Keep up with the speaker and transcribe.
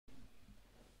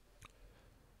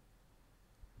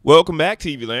Welcome back,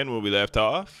 TV Land, where we left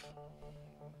off.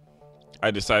 I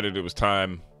decided it was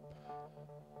time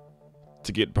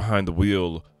to get behind the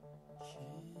wheel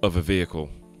of a vehicle.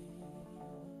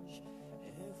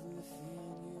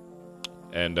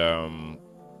 And, I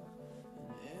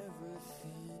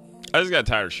just got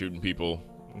tired of shooting people.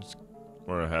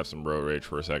 We're going to have some road rage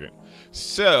for a second.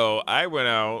 So, I went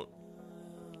out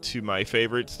to my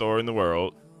favorite store in the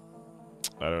world.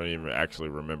 I don't even actually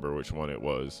remember which one it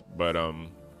was. But,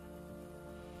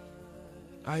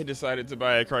 I decided to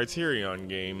buy a Criterion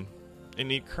game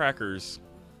and eat crackers.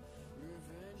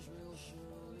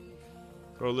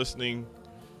 Or listening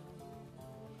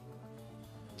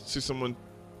to someone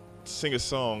sing a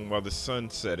song while the sun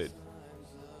set it.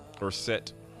 Or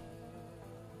set.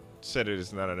 Set it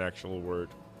is not an actual word.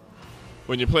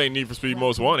 When you're playing Need for Speed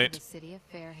Most Wanted. The city of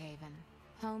Fairhaven,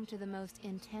 home to the most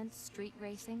intense street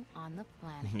racing on the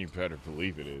planet. You better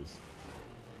believe it is.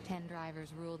 10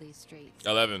 drivers rule these streets.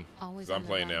 11. Always I'm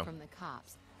playing now. from the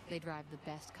cops. They drive the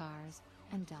best cars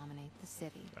and dominate the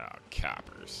city. Ah,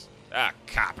 coppers. Ah,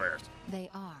 coppers. They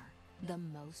are the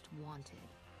most wanted.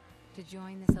 To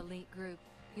join this elite group,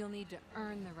 you'll need to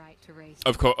earn the right to race.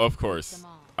 Of course.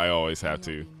 I always have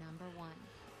to. Number one.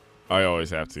 I always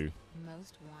have to.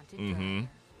 Most wanted driver.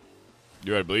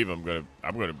 You better believe I'm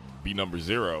gonna be number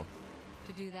 0.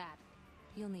 To do that,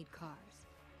 you'll need cars.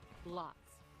 Lots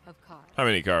of cars. How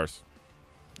many cars?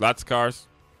 Lots of cars?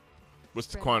 What's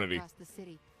the Spread quantity? across the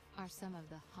city are some of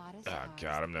the hottest Oh cars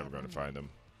God, I'm never ever gonna made. find them.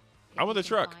 If I want you the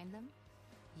can truck. find them,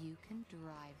 you can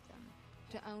drive them.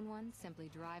 To own one,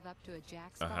 simply drive up to a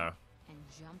jack spot and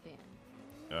jump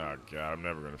in. Oh God, I'm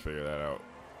never gonna figure that out.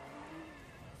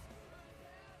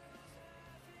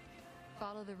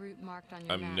 Follow the route marked on your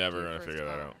map. I'm to never your gonna first figure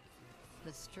that car. out.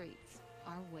 The streets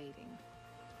are waiting.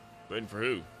 Waiting for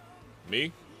who?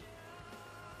 Me?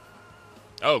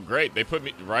 Oh, great! They put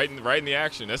me right in the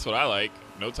action. That's what I like.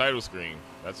 No title screen.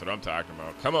 That's what I'm talking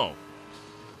about. Come on,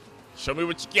 show me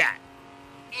what you got.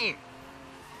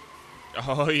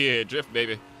 Oh yeah, drift,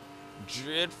 baby,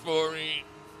 drift for me.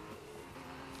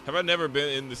 Have I never been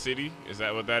in the city? Is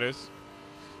that what that is?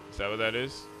 Is that what that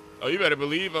is? Oh, you better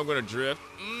believe I'm gonna drift.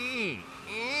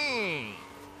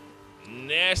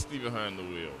 Nasty behind the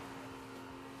wheel.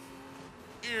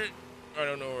 I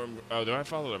don't know where I'm. Oh, do I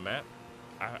follow the map?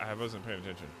 I wasn't paying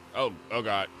attention. Oh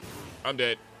God, I'm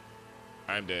dead.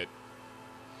 I'm dead.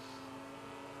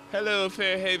 Hello,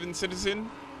 Fairhaven citizen.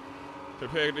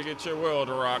 Prepare to get your world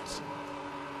rocked.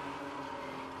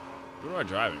 What am I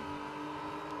driving?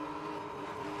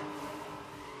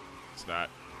 It's not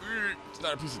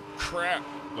a piece of crap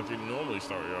like you normally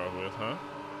start you off with, huh?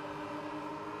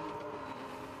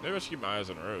 Maybe I should keep my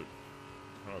eyes on the road.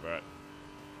 How about that?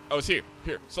 Oh, it's here.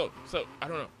 Here. So, I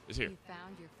don't know. It's here. You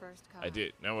found your first car. I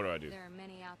did. Now what do I do? There are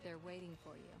many out there waiting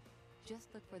for you. Just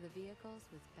look for the vehicles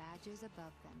with badges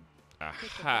above them.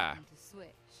 Click the Aha. button to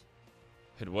switch.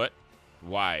 Hit what?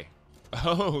 Why?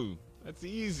 Oh, that's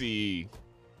easy.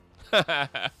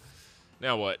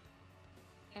 Now what?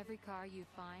 Every car you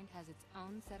find has its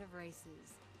own set of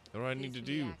races. What do I These need to can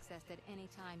be do? accessed at any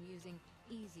time using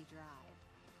Easy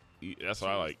Drive. That's what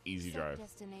I like. Choose Easy Set drive.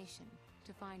 Destination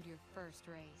to find your first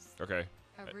race. Okay.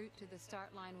 A route to the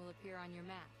start line will appear on your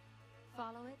map.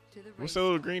 Follow it to the race. What's the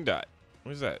little start. green dot?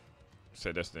 What is that?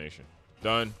 Set destination.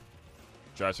 Done.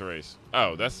 Drive to race.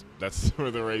 Oh, that's where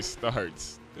the race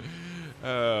starts.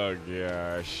 Oh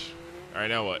gosh. All right,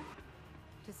 now what?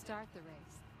 To start the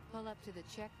race, pull up to the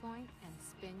checkpoint and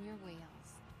spin your wheels.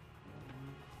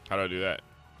 How do I do that?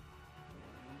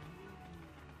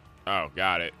 Oh,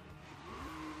 got it.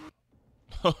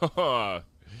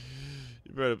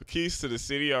 You better keys to the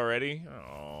city already?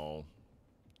 Oh,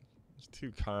 it's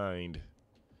too kind.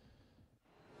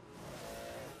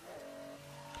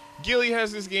 Gilly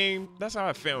has this game. That's how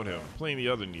I found him, playing the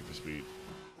other Need for Speed.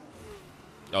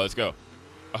 Oh, let's go.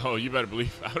 Oh, you better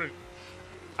believe.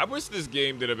 I wish this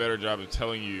game did a better job of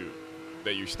telling you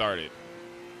that you started.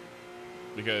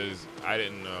 Because I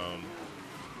didn't,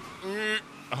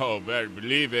 oh, better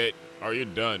believe it. Oh, you're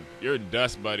done. You're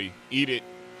dust, buddy. Eat it.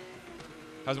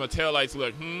 How's my taillights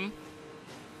look?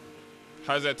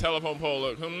 How's that telephone pole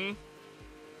look?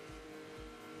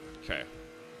 Okay.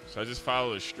 So I just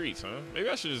follow the streets, huh? Maybe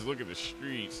I should just look at the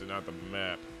streets and not the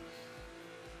map.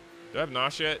 Do I have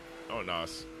NOS yet? Oh,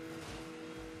 NOS.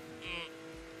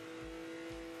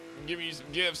 Give me some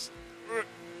gifts.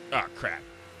 Ah, crap.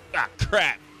 Ah,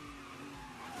 crap.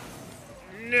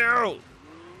 No.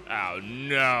 Oh,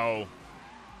 no.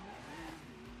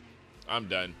 I'm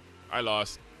done. I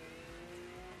lost.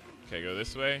 Okay, go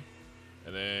this way.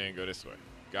 And then go this way.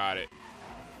 Got it.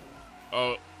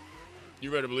 Oh, you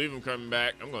better believe I'm coming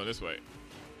back. I'm going this way.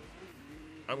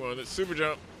 I'm going to super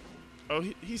jump. Oh,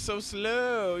 he's so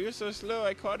slow. You're so slow.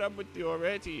 I caught up with you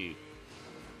already.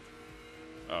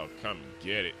 Oh, come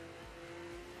get it.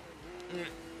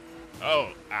 Oh,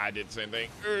 I did the same thing.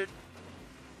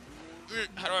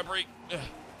 How do I break?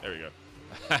 There we go.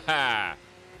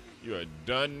 You are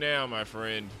done now, my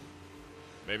friend.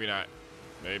 Maybe not.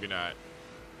 Maybe not.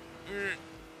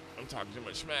 I'm talking too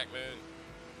much smack, man.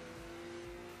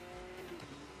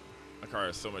 My car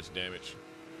has so much damage.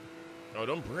 Oh,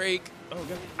 don't break. Oh,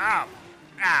 God. Ow.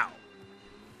 Ow.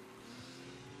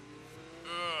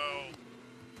 Oh.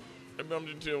 I bumped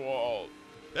into a wall.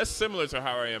 That's similar to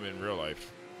how I am in real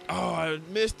life. Oh, I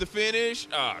missed the finish.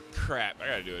 Oh, crap. I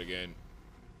got to do it again.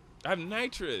 I have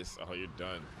nitrous. Oh, you're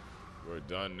done. You're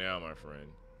done now, my friend.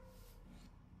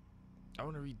 I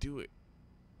want to redo it.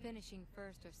 Finishing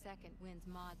first or second wins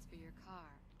mods for your car.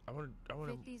 I want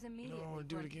to. Fit these immediately No, I want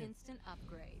to do it again. Instant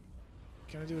upgrade.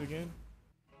 Can I do it again?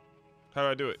 How do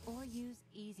I do it? Or use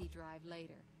Easy Drive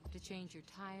later to change your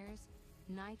tires,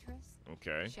 nitrous,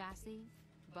 okay, chassis,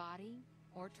 body,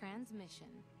 or transmission.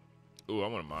 Ooh, I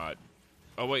want a mod.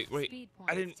 Oh wait. Speed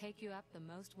points I didn't take you up the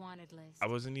most wanted list. I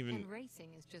wasn't even. And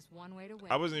racing is just one way to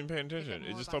win. I wasn't even paying attention.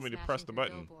 It just told me to press the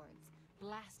button.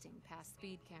 Blasting past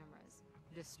speed cameras,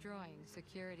 destroying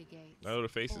security gates. Oh, the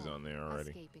face is on there already.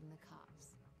 Escaping the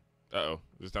cops. Uh oh,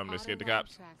 this time to escape the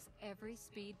cops. Tracks every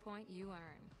speed point you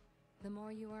earn. The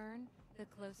more you earn, the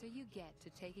closer you get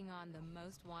to taking on the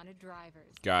most wanted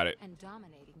drivers. Got it. And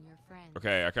dominating your friends.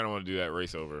 Okay, I kind of want to do that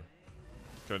race over.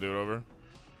 Can I do it over?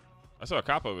 I saw a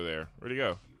cop over there. Where'd he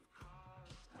go?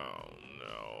 Oh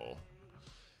no.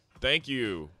 Thank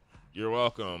you. You're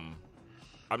welcome.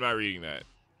 I'm not reading that.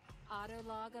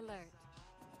 Autolog alert.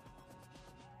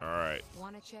 All right.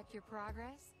 Want to check your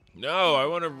progress? No, I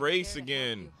want to race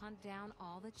again. You hunt down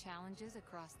all the challenges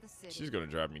across the city. She's gonna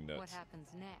drive me nuts. What happens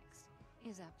next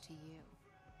is up to you.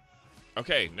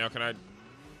 Okay, now can I?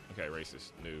 Okay,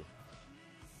 racist. New.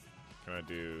 Can I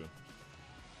do?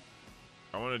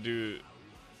 I want to do.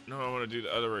 No, I want to do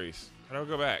the other race. How do I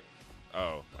go back?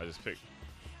 Oh, I just picked.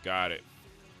 Got it.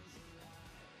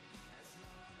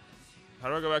 How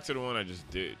do I go back to the one I just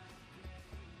did?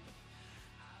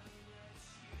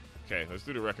 Okay, let's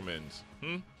do the recommends.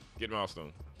 Get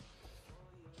milestone.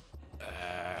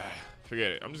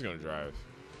 Forget it. I'm just gonna drive.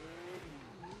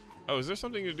 Oh, is there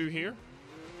something to do here?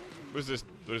 What is this?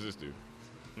 What does this do?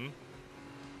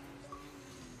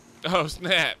 Oh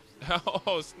snap!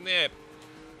 Oh snap!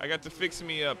 I got to fix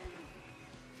me up.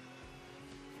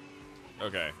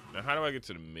 Okay, now how do I get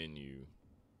to the menu?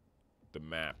 The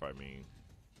map, I mean.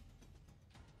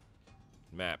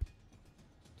 Map.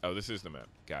 Oh, this is the map.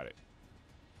 Got it.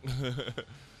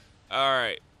 All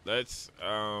right, let's.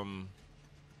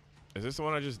 Is this the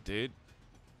one I just did?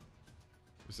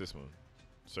 What's this one?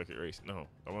 Circuit race. No,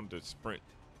 I want the sprint.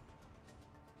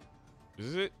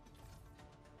 Is this it?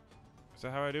 Is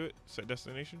that how I do it? Set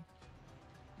destination?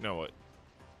 Now what?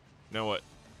 Now what?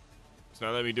 It's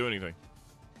not letting me do anything.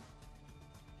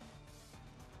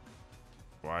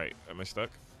 Why? Am I stuck?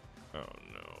 Oh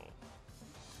no.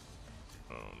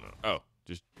 Oh no. Oh,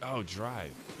 just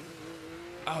drive.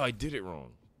 Oh, I did it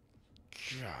wrong.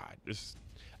 God,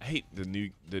 I hate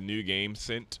the new game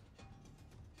Scent.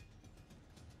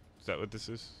 Is that what this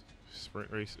is?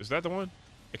 Sprint race. Is that the one?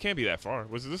 It can't be that far.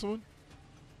 Was it this one?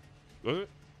 Was it?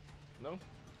 No?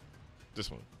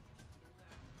 This one.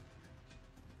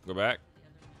 Go back.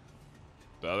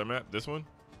 The other map? This one?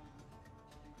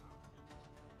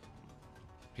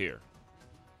 Here.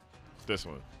 This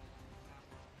one.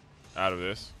 Out of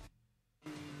this.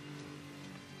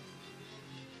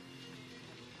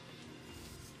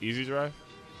 Easy drive?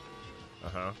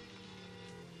 Uh-huh.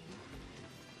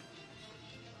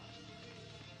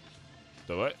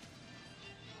 The what?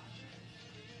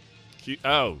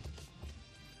 Oh.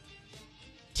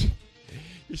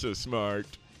 You're so smart.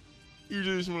 You're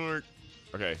so smart.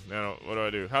 Okay, now what do I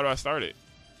do? How do I start it?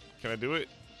 Can I do it?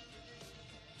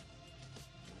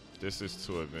 This is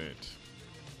to event.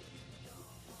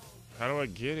 How do I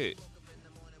get it?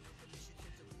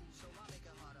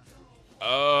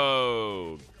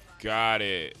 Oh, got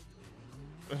it.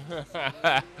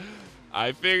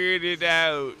 I figured it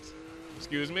out.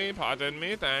 Excuse me, pardon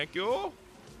me, thank you.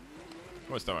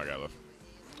 How much time I got left?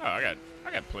 Oh, I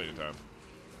got plenty of time.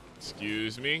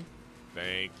 Excuse me,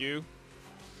 thank you.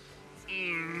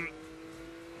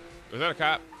 Was that a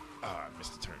cop? Oh, I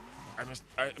missed the turn.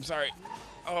 I'm sorry.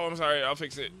 Oh, I'm sorry. I'll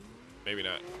fix it. Maybe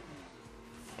not.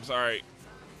 I'm sorry.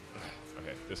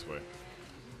 Okay, this way.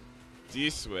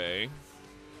 This way.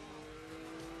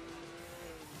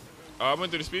 Oh, I went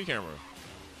through the speed camera.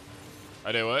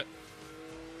 I did what?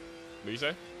 What did you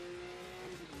say?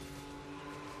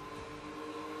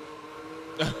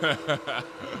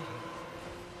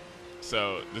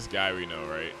 So this guy we know,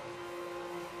 right?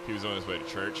 He was on his way to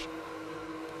church,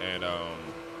 and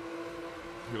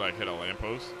he like hit a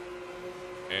lamppost,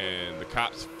 and the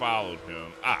cops followed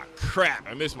him. Ah, crap!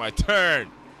 I missed my turn.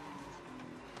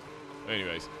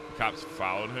 Anyways, the cops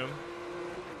followed him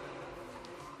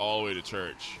all the way to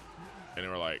church, and they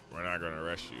were like, "We're not going to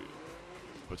arrest you,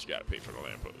 but you got to pay for the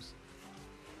lamppost."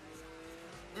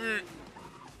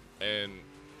 And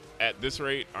at this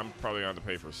rate, I'm probably going to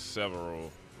pay for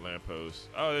several lampposts.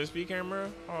 Oh, there's speed camera.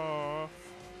 Aww.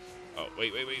 Oh,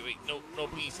 wait. No,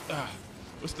 please.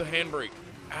 What's the handbrake?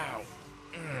 Ow.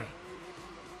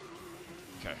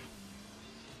 Okay.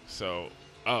 So,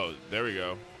 oh, there we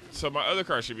go. So my other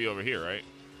car should be over here, right?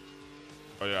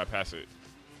 Or did I pass it?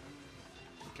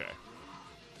 Okay.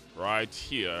 Right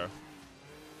here.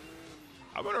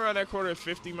 I'm going to run that corner at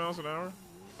 50 miles an hour.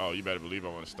 Oh, you better believe I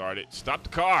want to start it. Stop the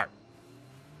car!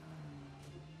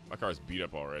 My car's beat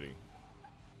up already.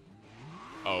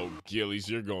 Oh, Gillies,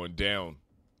 you're going down.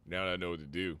 Now that I know what to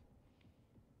do.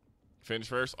 Finish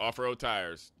first, off-road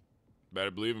tires. Better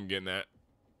believe I'm getting that.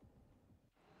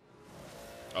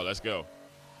 Oh, let's go.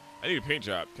 I need a paint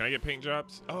job. Can I get paint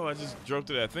jobs? Oh, I just drove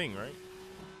to that thing, right?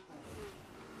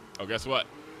 Oh, guess what?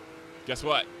 Guess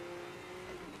what?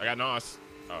 I got NOS.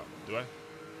 Oh, do I?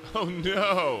 Oh,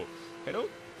 no. Hey,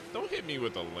 don't hit me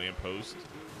with a lamppost.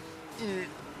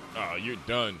 Oh, you're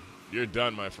done. You're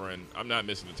done, my friend. I'm not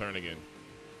missing a turn again.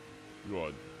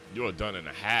 You're done and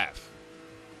a half.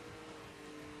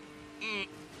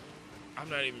 I'm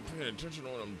not even paying attention to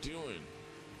what I'm doing.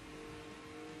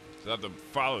 So I have to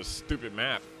follow a stupid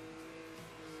map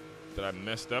that I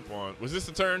messed up on. Was this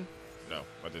the turn? No,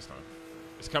 not this time.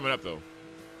 It's coming up, though.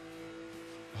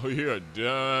 Oh, you're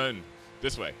done.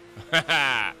 This way.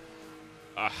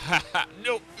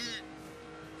 No.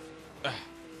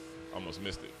 Almost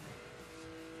missed it.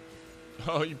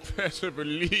 Oh, you better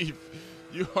believe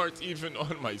you aren't even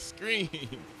on my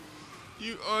screen.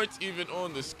 You aren't even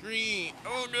on the screen.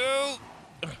 Oh, no.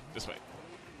 This way.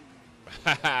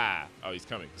 Oh, he's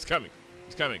coming. He's coming.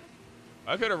 He's coming.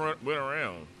 I could have went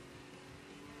around.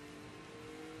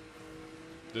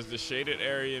 Does the shaded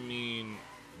area mean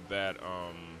that,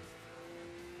 I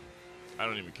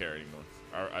don't even care anymore.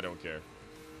 I don't care.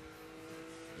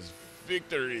 This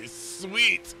victory is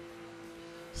sweet.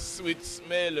 Sweet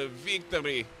smell of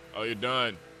victory. Oh, you're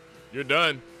done. You're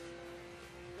done.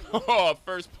 Oh,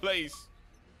 first place.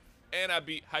 And I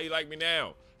beat. How you like me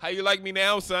now? How you like me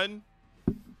now, son?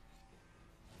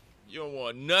 You don't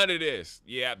want none of this.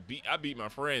 Yeah, I beat my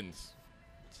friends.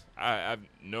 I've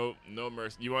no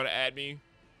mercy. You want to add me?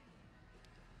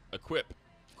 Equip.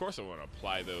 Of course I want to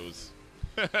apply those.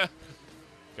 Okay,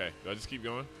 do I just keep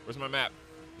going? Where's my map?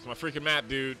 Where's my freaking map,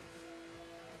 dude?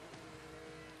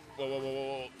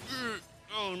 Whoa.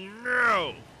 Oh,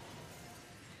 no.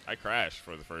 I crashed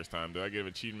for the first time. Do I get an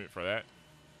achievement for that?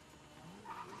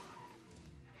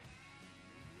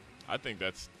 I think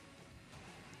that's...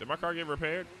 Did my car get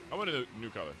repaired? I want a new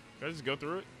color. Can I just go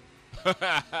through it?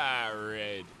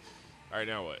 Red. All right,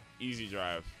 now what? Easy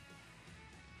drive.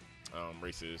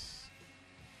 Races.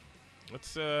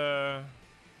 Let's do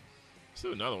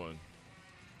another one.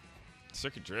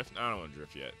 Circuit drift? I don't want to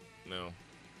drift yet. No.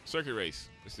 Circuit race.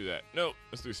 Let's do that. No.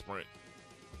 Let's do sprint.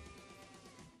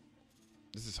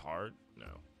 This is hard? No.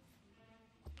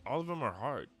 All of them are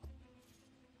hard.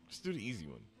 Let's do the easy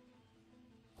one.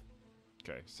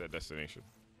 Okay. Set destination.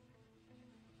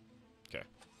 Okay.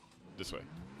 This way.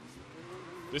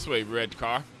 This way, red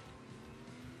car.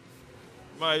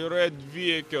 My red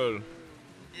vehicle.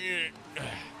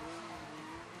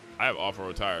 I have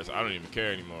off-road tires. I don't even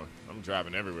care anymore. I'm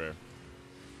driving everywhere.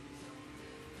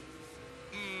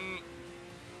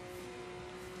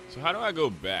 So how do I go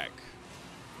back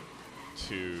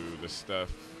to the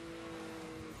stuff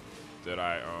that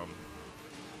I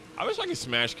wish I could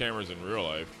smash cameras in real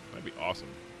life. That'd be awesome.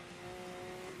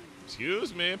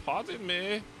 Excuse me, pardon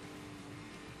me. Am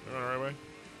I on the right way?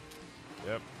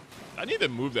 Yep. I need to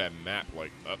move that map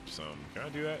like up some. Can I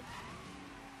do that?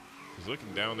 Because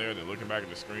looking down there and then looking back at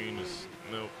the screen is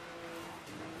nope.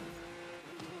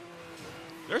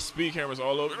 There's speed cameras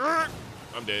all over.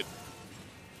 I'm dead.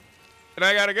 And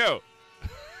I gotta go.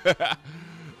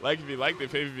 Like if you liked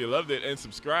it, if you loved it, and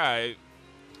subscribe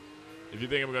if you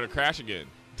think I'm gonna crash again.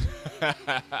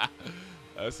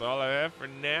 That's all I have for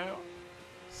now.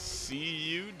 See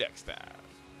you next time.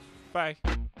 Bye.